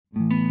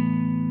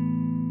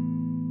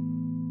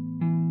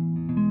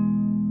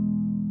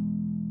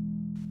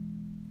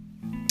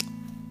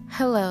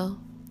Hello,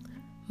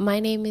 my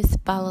name is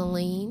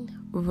Balaline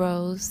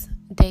Rose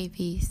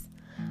Davies.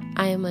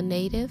 I am a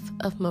native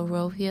of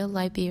Monrovia,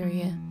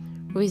 Liberia,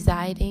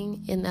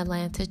 residing in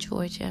Atlanta,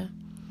 Georgia.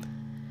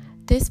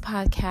 This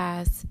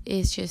podcast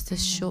is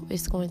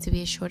it's going to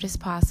be as short as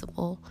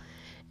possible.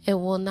 It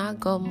will not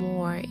go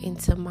more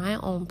into my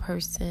own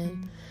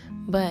person,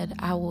 but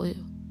I will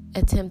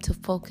attempt to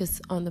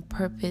focus on the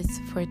purpose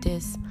for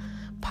this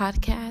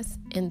podcast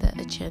and the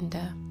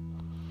agenda.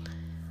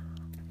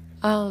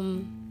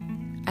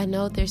 I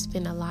know there's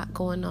been a lot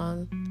going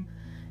on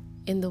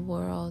in the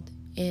world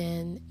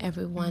and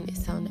everyone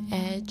is on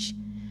edge.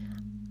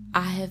 I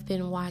have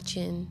been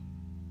watching,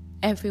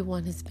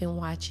 everyone has been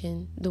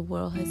watching, the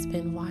world has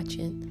been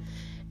watching,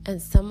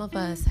 and some of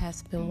us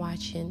has been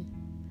watching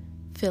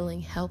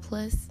feeling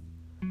helpless,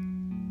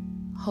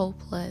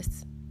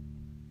 hopeless,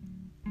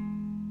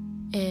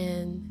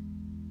 and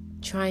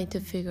trying to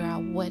figure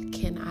out what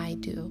can I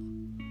do.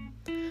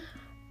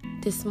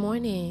 This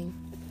morning,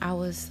 I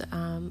was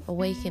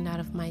awakened out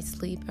of my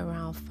sleep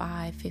around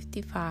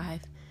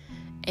 5:55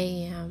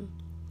 a.m.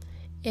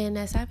 And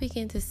as I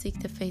began to seek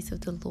the face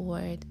of the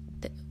Lord,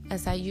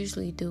 as I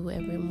usually do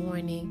every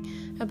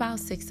morning, about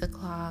 6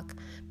 o'clock,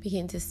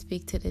 begin to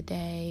speak to the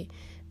day,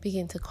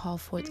 begin to call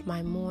forth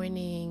my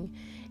morning,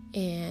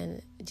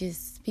 and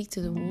just speak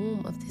to the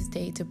womb of this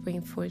day to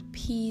bring forth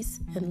peace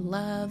and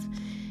love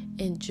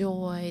and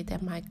joy,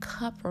 that my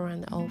cup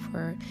run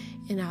over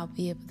and I'll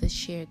be able to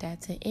share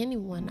that to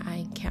anyone I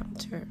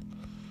encounter.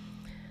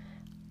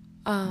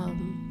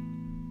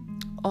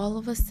 All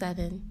of a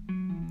sudden,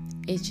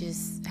 it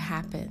just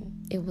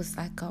happened. It was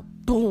like a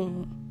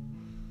boom.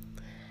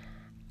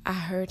 I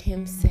heard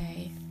him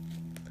say,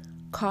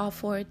 call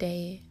for a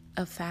day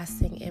of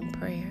fasting and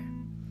prayer.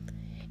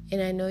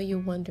 And I know you're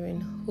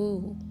wondering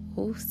who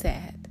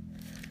said.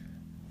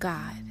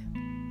 God,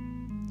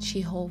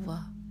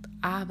 Jehovah,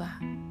 Abba,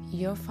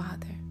 your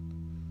Father,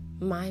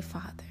 my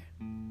Father.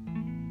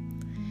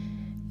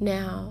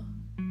 Now,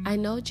 I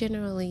know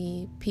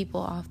generally people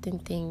often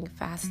think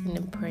fasting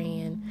and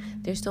praying,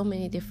 there's so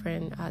many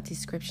different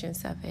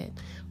descriptions of it,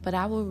 but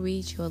I will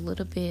read you a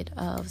little bit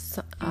of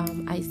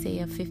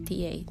Isaiah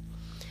 58.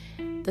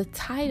 The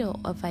title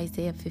of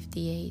Isaiah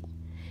 58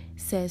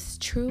 says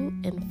true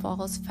and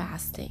false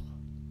fasting.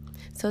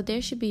 So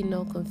there should be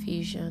no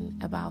confusion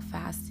about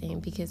fasting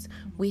because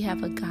we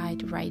have a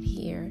guide right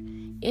here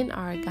in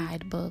our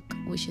guidebook,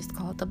 which is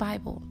called the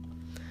Bible.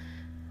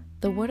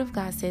 The Word of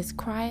God says,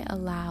 cry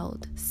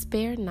aloud,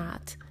 spare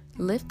not,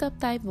 lift up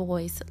thy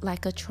voice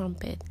like a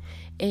trumpet,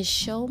 and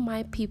show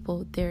my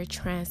people their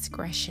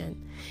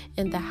transgression,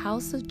 and the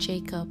house of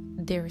Jacob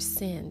their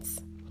sins.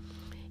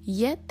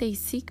 Yet they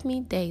seek me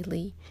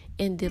daily,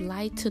 and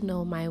delight to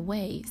know my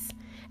ways,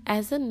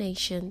 as a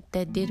nation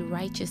that did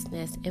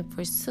righteousness and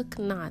forsook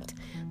not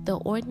the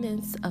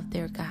ordinance of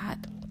their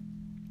God.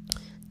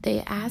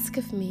 They ask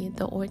of me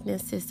the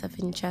ordinances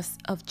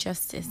of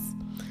justice.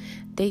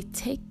 They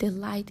take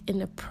delight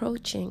in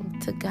approaching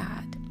to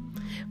God.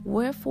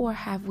 Wherefore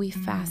have we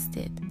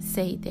fasted,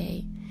 say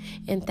they,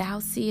 and thou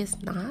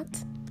seest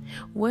not?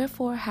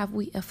 Wherefore have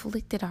we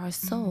afflicted our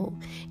soul,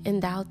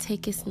 and thou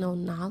takest no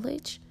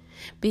knowledge?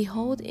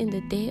 Behold, in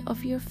the day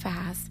of your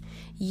fast,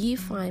 ye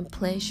find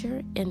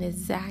pleasure and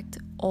exact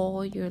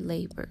all your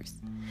labors.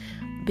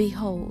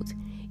 Behold,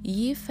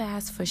 ye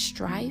fast for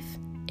strife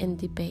and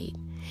debate,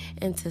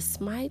 and to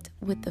smite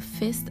with the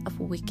fist of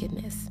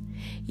wickedness.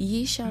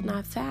 Ye shall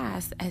not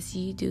fast as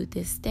ye do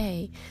this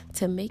day,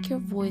 to make your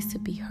voice to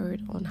be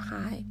heard on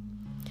high.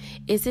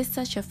 Is it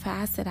such a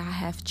fast that I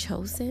have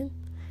chosen?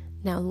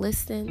 Now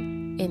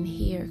listen and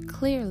hear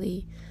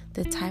clearly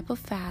the type of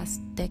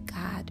fast that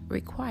God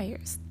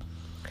requires.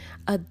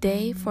 A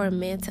day for a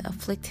man to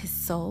afflict his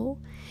soul?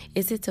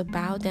 Is it to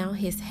bow down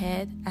his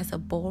head as a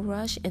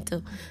bulrush and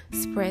to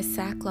spread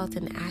sackcloth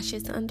and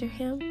ashes under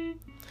him?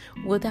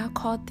 Wilt thou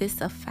call this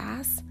a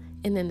fast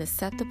and an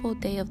acceptable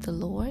day of the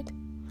Lord?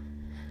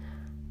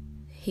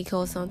 He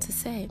goes on to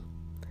say,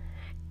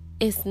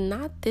 is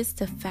not this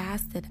the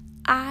fast that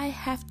I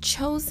have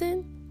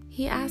chosen?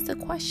 He asked a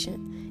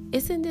question.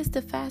 Isn't this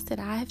the fast that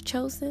I have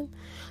chosen?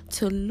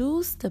 To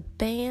loose the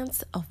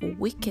bands of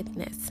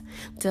wickedness,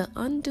 to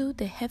undo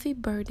the heavy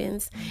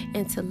burdens,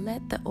 and to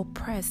let the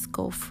oppressed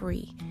go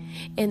free,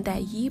 and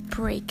that ye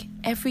break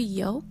every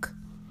yoke?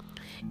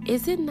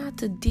 Is it not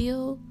to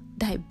deal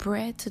thy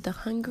bread to the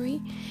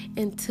hungry,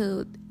 and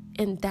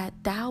that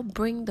thou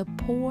bring the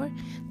poor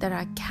that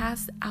are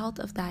cast out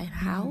of thy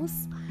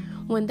house?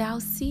 When thou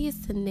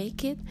seest the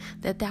naked,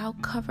 that thou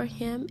cover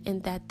him,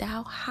 and that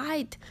thou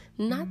hide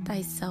not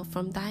thyself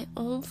from thy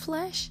own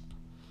flesh?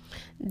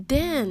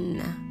 Then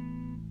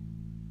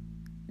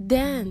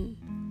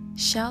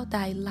shall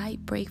thy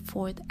light break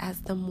forth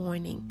as the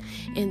morning,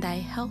 and thy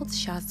health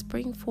shall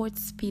spring forth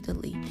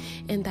speedily,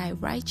 and thy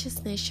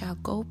righteousness shall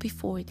go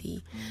before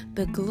thee.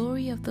 The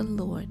glory of the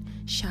Lord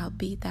shall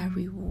be thy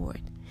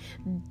reward.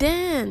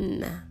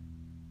 Then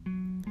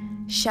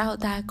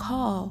shalt thou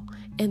call,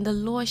 and the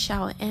Lord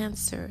shall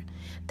answer.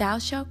 Thou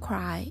shalt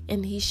cry,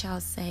 and he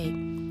shall say,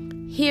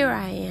 Here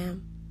I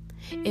am.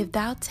 if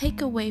thou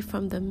take away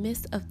from the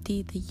midst of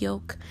thee the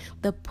yoke,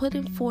 the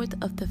putting forth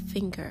of the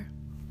finger,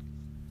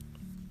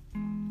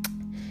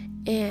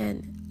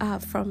 and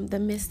from the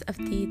midst of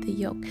thee the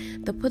yoke,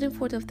 the putting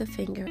forth of the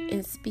finger,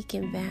 and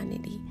speaking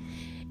vanity.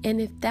 And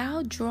if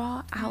thou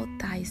draw out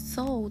thy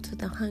soul to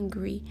the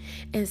hungry,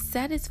 and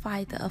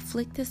satisfy the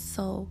afflicted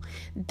soul,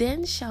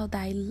 then shall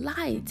thy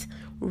light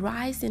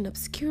rise in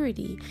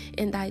obscurity,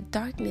 and thy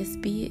darkness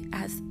be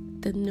as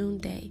the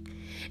noonday.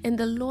 And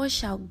the Lord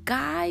shall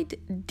guide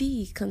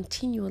thee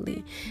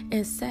continually,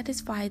 and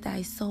satisfy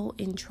thy soul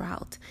in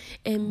drought,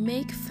 and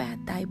make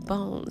fat thy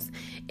bones.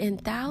 And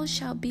thou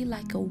shalt be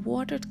like a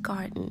watered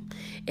garden,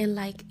 and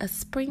like a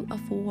spring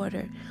of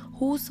water,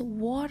 whose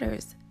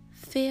waters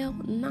fail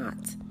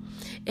not.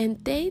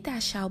 And they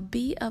that shall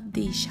be of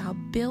thee shall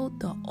build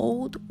the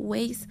old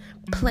waste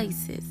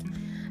places.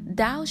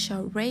 Thou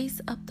shalt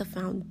raise up the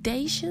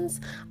foundations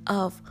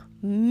of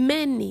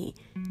many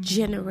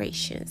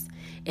generations,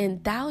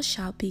 and thou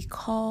shalt be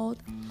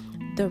called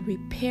the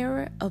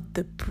repairer of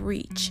the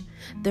breach,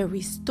 the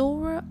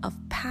restorer of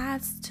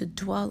paths to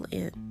dwell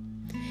in.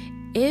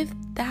 If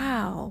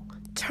thou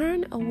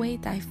turn away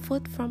thy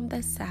foot from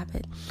the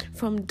Sabbath,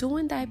 from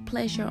doing thy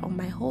pleasure on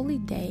my holy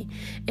day,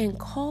 and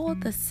call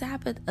the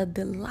Sabbath a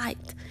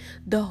delight,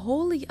 the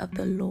holy of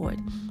the Lord,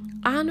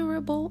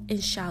 honorable,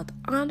 and shalt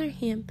honor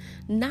him,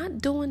 not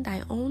doing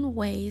thy own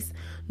ways,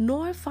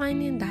 nor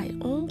finding thy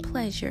own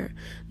pleasure,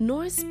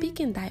 nor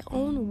speaking thy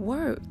own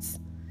words,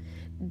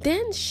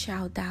 then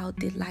shalt thou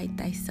delight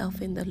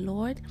thyself in the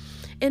Lord,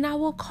 and I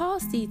will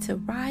cause thee to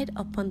ride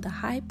upon the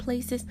high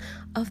places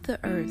of the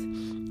earth,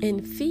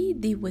 and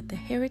feed thee with the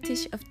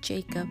heritage of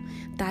Jacob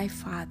thy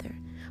father,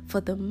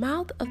 for the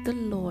mouth of the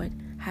Lord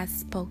has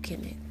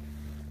spoken it.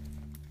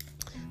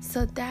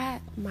 So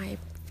that, my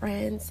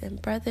friends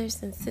and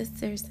brothers and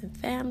sisters and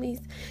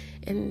families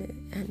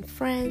and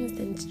friends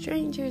and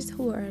strangers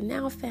who are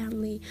now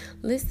family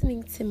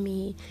listening to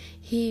me,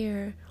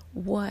 hear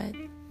what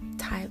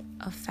type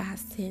of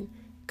fasting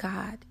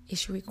God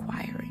is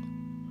requiring.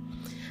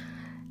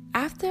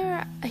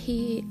 After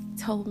he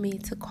told me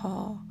to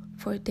call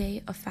for a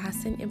day of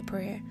fasting and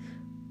prayer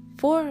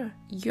for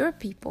your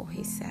people,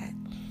 he said,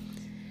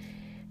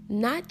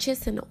 not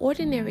just an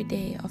ordinary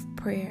day of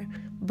prayer,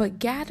 but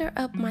gather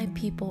up my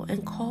people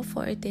and call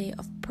for a day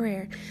of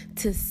prayer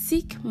to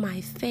seek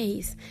my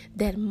face,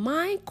 that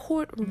my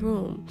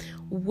courtroom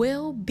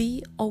will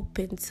be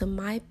open to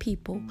my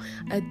people.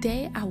 A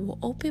day I will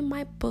open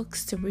my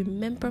books to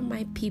remember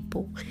my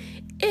people,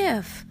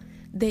 if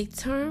they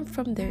turn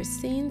from their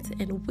sins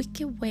and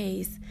wicked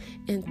ways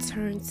and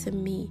turn to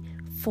me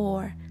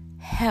for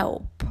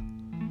help.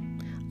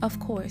 Of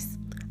course,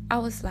 I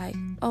was like,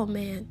 oh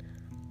man,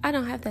 I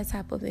don't have that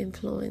type of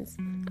influence.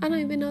 I don't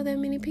even know that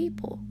many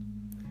people.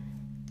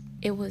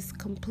 It was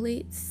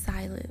complete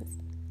silence.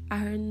 I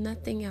heard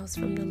nothing else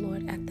from the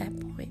Lord at that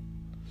point.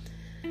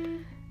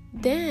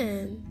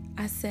 Then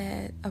I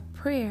said a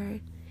prayer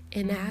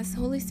and asked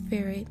Holy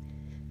Spirit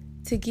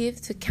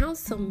to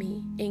counsel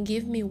me and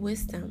give me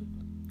wisdom.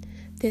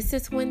 This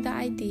is when the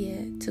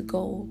idea to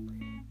go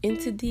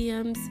into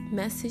DMs,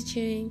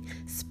 messaging,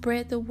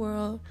 spread the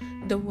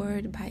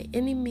word by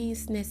any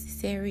means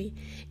necessary,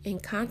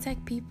 and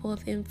contact people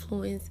of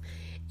influence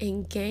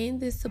and gain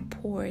the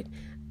support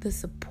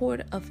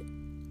of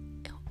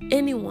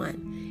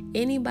anyone,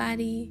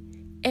 anybody,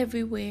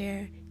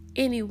 everywhere,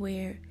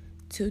 anywhere,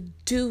 to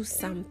do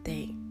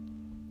something.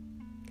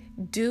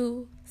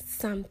 Do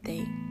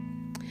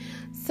something.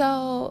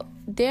 So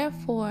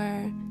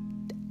therefore,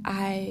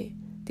 I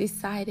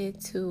decided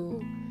to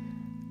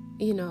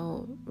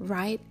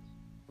write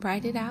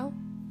it out.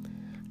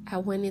 I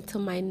went into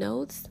my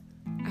notes.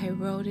 I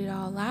wrote it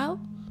all out,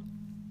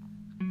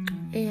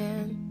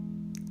 and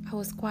I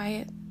was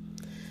quiet.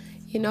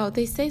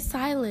 They say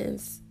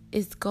silence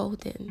is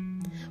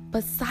golden,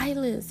 but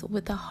silence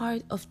with a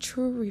heart of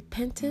true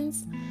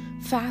repentance,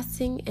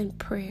 fasting, and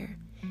prayer,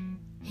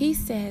 he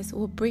says,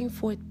 will bring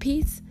forth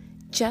peace,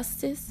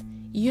 justice,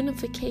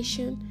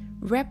 unification,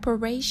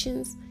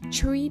 reparations,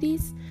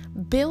 treaties,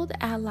 build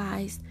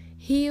allies,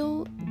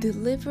 heal,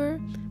 deliver,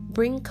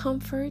 bring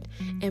comfort,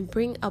 and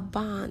bring a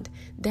bond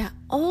that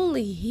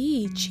only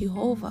He,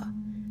 Jehovah,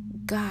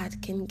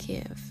 God, can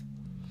give.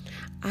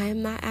 I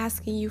am not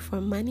asking you for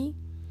money.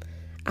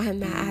 I am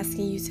not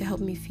asking you to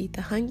help me feed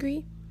the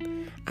hungry.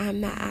 I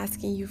am not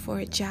asking you for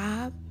a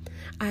job.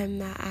 I am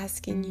not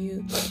asking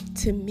you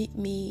to meet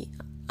me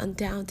in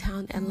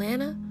downtown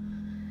Atlanta.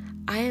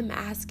 I am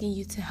asking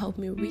you to help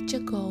me reach a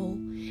goal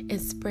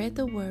and spread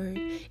the word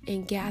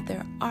and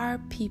gather our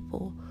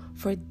people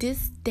for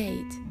this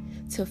date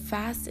to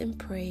fast and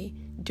pray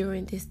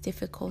during this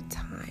difficult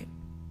time.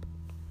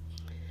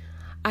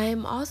 I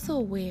am also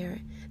aware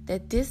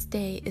that this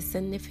day is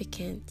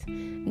significant,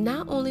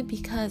 not only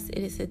because it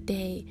is a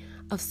day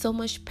of so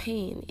much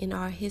pain in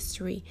our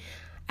history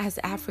as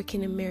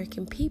African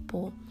American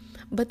people,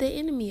 but the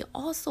enemy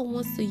also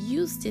wants to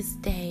use this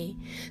day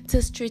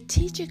to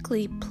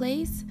strategically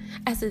place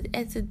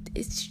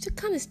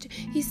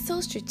he's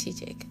so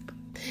strategic.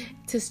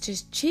 to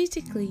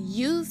strategically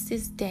use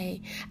this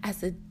day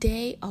as a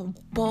day of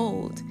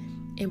bold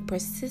and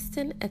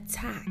persistent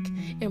attack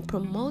and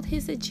promote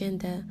his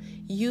agenda,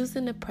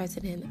 using the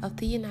President of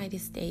the United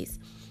States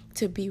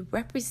to be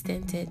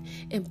represented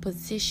and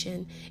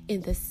positioned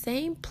in the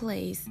same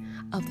place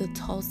of the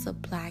Tulsa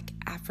Black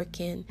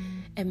African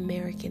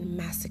American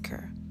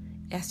Massacre.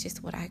 That's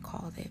just what I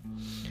called it.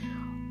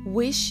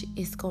 Which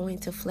is going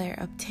to flare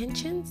up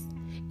tensions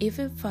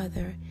even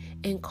further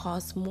and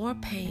cause more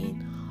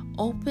pain,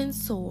 open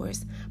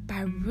sores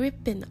by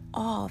ripping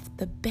off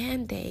the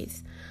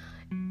band-aids,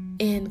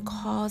 and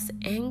cause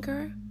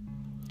anger,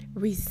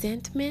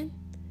 resentment,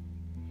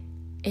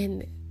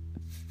 and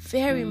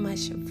very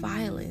much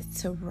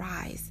violence to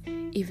rise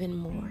even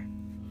more.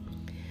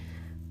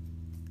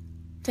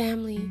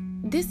 Family,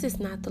 this is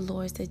not the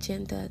Lord's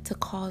agenda to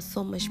cause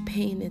so much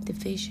pain and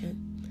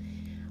division.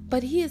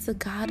 But He is a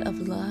God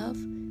of love,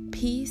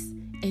 peace,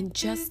 and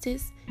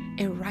justice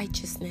and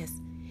righteousness.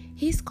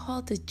 He's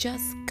called the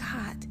just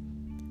God.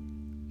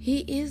 He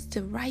is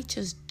the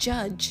righteous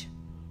judge.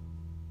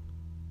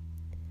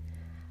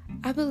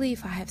 I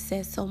believe I have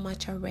said so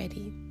much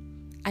already.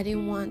 I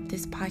didn't want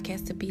this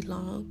podcast to be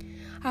long.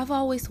 I've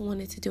always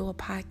wanted to do a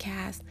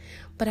podcast,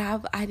 but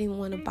I didn't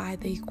want to buy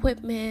the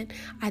equipment.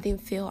 I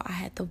didn't feel I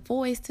had the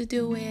voice to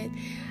do it.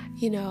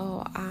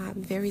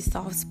 I'm very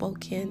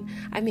soft-spoken.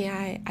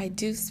 I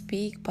do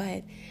speak,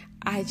 but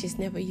I just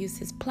never use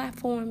this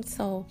platform.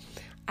 So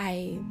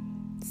I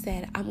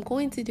said, I'm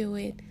going to do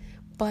it,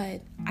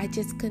 but I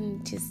just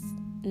couldn't just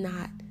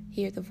not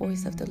hear the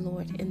voice of the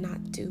Lord and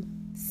not do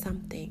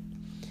something.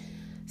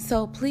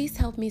 So please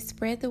help me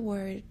spread the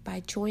word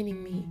by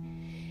joining me.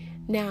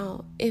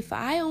 Now, if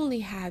I only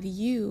have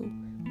you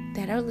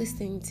that are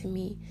listening to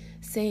me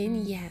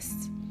saying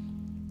yes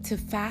to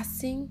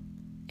fasting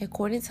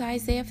according to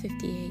Isaiah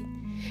 58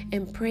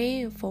 and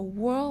praying for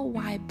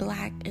Worldwide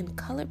Black and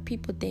Colored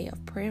People Day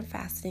of Prayer and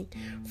Fasting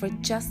for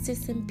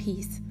justice and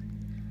peace,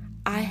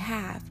 I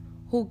have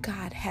who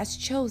God has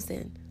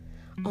chosen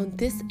on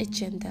this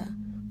agenda.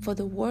 For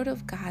the word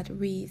of God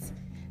reads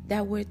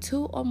that where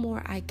two or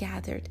more are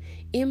gathered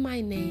in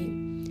my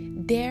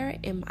name, there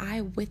am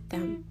I with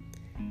them.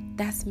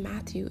 That's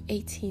Matthew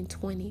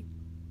 18:20.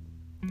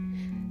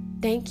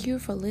 Thank you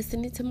for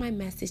listening to my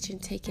message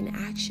and taking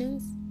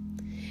actions.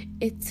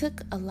 It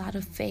took a lot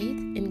of faith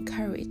and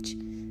courage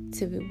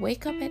to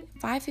wake up at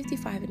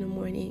 5:55 in the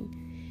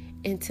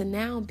morning and to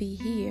now be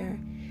here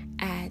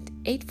at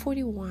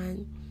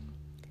 8:41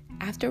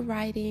 after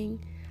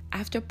writing,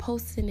 after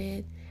posting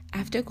it,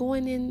 after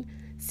going in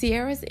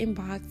Sierra's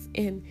inbox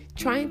and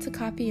trying to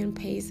copy and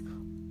paste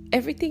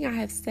everything I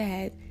have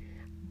said,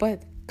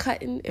 but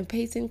cutting and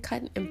pasting,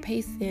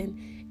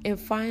 and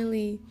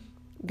finally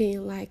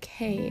being like,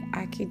 hey,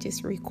 I could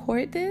just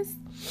record this.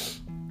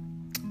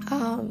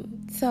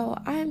 So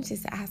I'm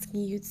just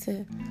asking you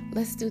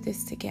let's do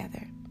this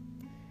together.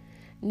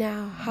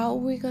 Now, how are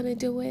we going to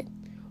do it?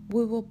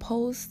 We will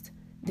post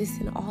this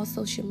in all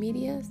social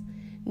medias,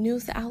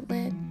 news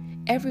outlet,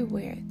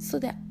 everywhere, so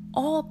that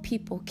all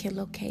people can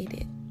locate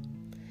it.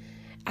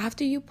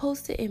 After you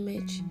post the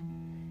image,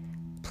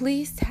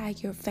 please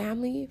tag your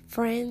family,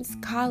 friends,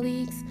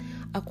 colleagues,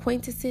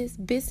 acquaintances,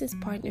 business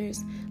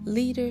partners,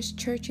 leaders,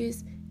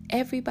 churches,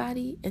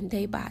 everybody and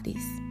their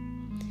bodies.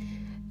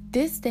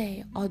 This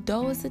day,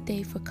 although it's a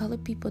day for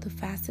colored people to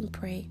fast and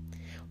pray,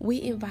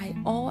 we invite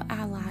all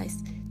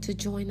allies to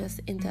join us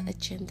in the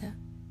agenda.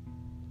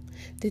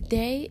 The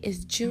day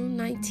is June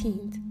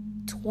 19th,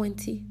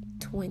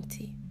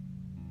 2020.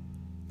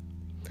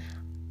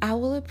 I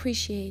will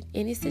appreciate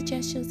any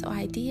suggestions or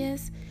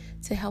ideas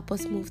to help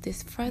us move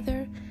this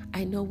further.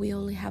 I know we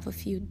only have a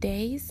few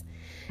days.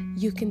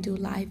 You can do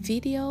live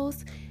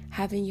videos,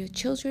 having your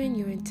children,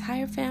 your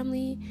entire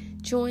family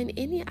join,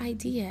 any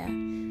idea,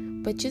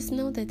 but just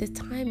know that the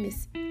time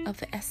is of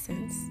the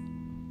essence.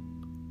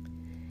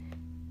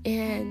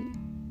 And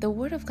the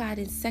word of God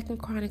in 2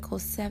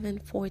 Chronicles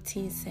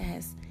 7:14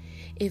 says,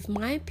 if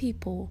my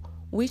people,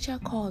 which are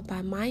called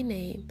by my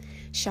name,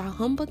 shall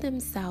humble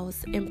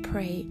themselves and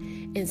pray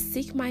and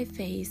seek my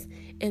face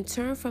and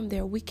turn from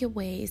their wicked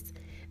ways,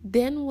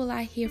 then will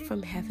I hear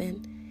from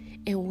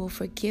heaven and will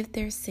forgive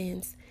their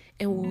sins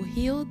and will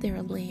heal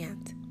their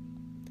land.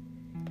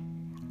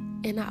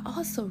 And I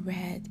also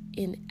read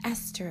in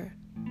Esther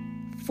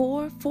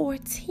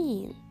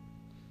 4:14,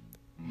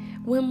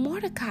 when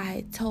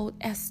Mordecai told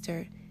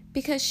Esther,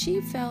 because she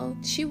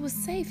felt she was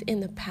safe in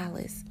the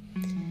palace,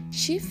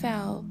 she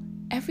felt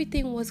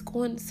everything was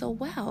going so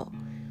well.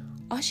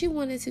 All she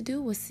wanted to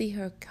do was see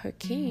her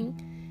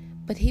king,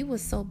 but he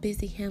was so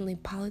busy handling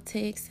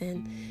politics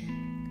and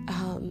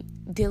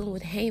dealing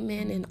with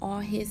Haman and all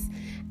his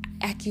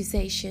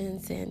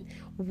accusations and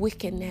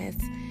wickedness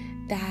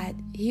that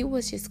he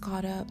was just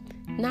caught up,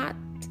 not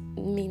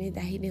meaning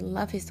that he didn't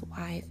love his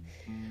wife,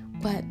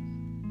 but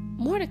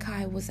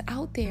Mordecai was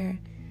out there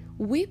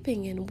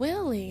weeping and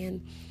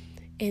wailing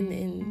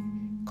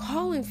and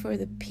calling for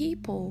the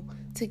people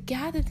to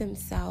gather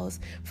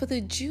themselves, for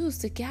the Jews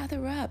to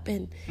gather up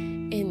and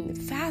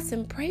fast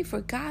and pray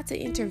for God to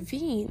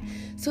intervene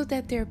so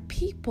that their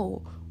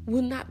people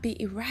will not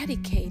be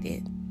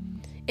eradicated.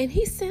 And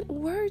he sent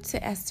word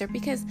to Esther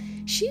because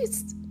she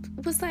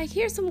was like,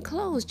 here's some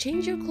clothes,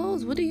 change your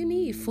clothes. What do you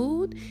need?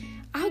 Food?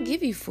 I'll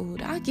give you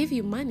food. I'll give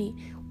you money.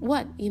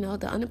 What?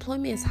 The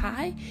unemployment is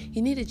high.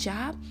 You need a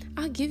job?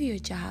 I'll give you a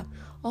job.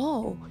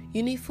 Oh,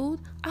 you need food?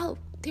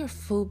 There are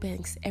food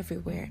banks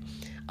everywhere.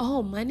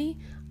 Oh, money?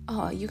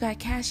 Oh, you got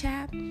Cash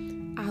App?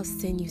 I'll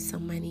send you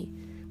some money.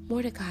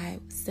 Mordecai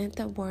sent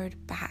the word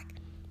back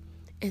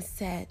and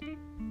said,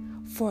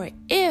 for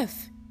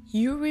if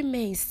you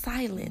remain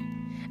silent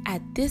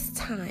at this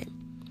time,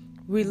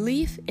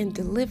 relief and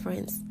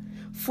deliverance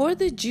for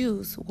the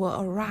Jews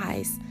will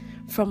arise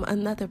from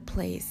another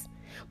place,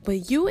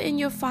 but you and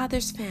your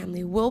father's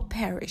family will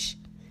perish.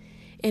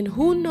 And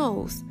who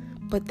knows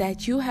but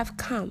that you have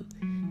come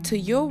to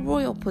your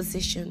royal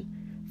position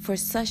for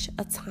such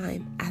a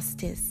time as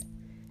this.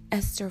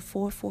 Esther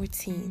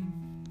 4:14.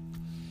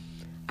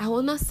 I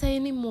will not say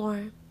any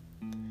more.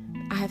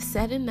 I have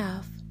said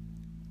enough.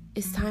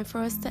 It's time for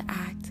us to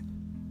act.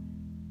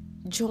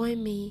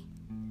 Join me.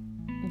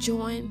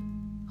 Join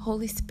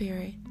Holy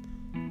Spirit.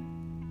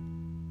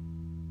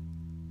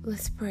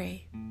 Let's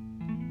pray.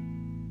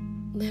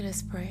 Let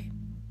us pray.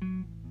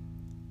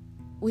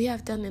 We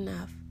have done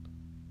enough.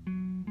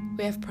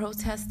 We have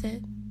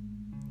protested.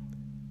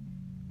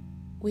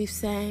 We've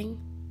sang.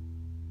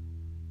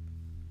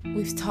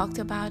 We've talked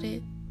about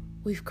it.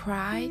 We've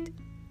cried.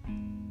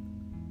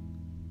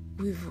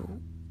 We've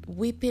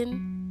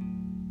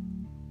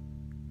weeping,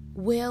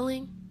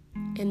 wailing,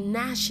 and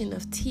gnashing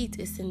of teeth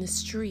is in the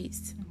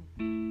streets.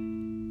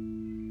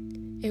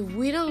 If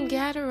we don't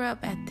gather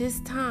up at this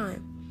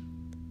time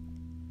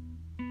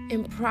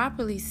and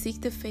properly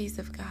seek the face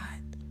of God,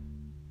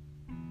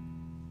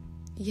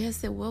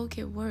 yes, it will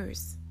get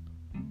worse.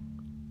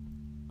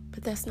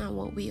 But that's not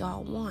what we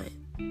all want,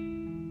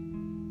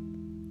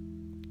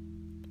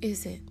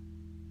 is it?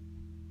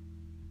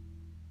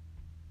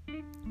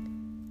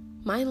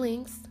 My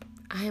links,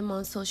 I am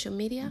on social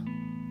media.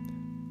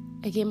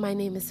 Again, my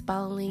name is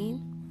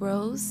Balaline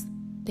Rose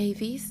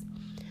Davies.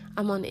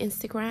 I'm on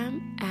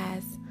Instagram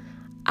as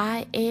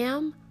I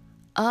am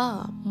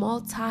a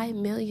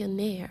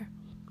multi-millionaire.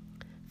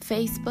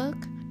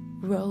 Facebook,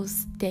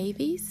 Rose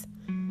Davies.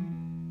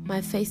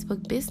 My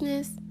Facebook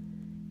business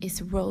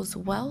is Rose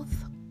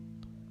Wealth,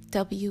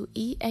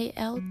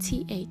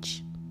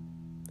 WEALTH.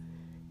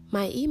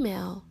 My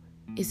email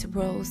is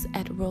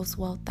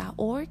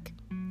rose@rosewealth.org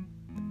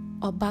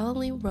or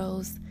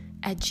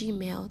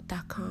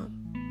balalinerose@gmail.com.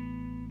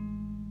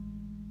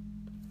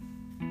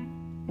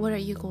 What are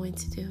you going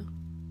to do?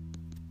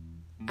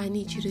 I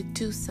need you to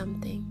do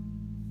something.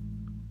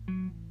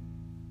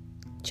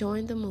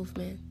 Join the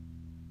movement.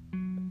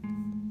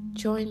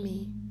 Join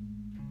me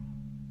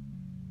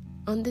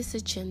on this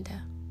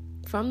agenda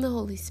from the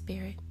Holy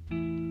Spirit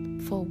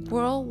for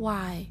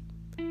worldwide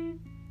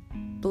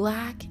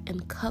Black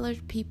and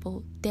colored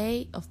people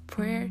day of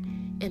prayer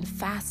and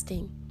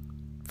fasting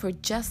for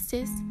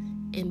justice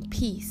and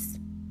peace,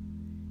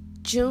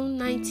 June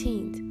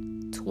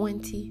 19th,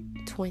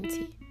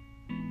 2020.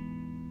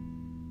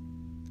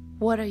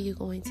 What are you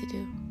going to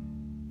do?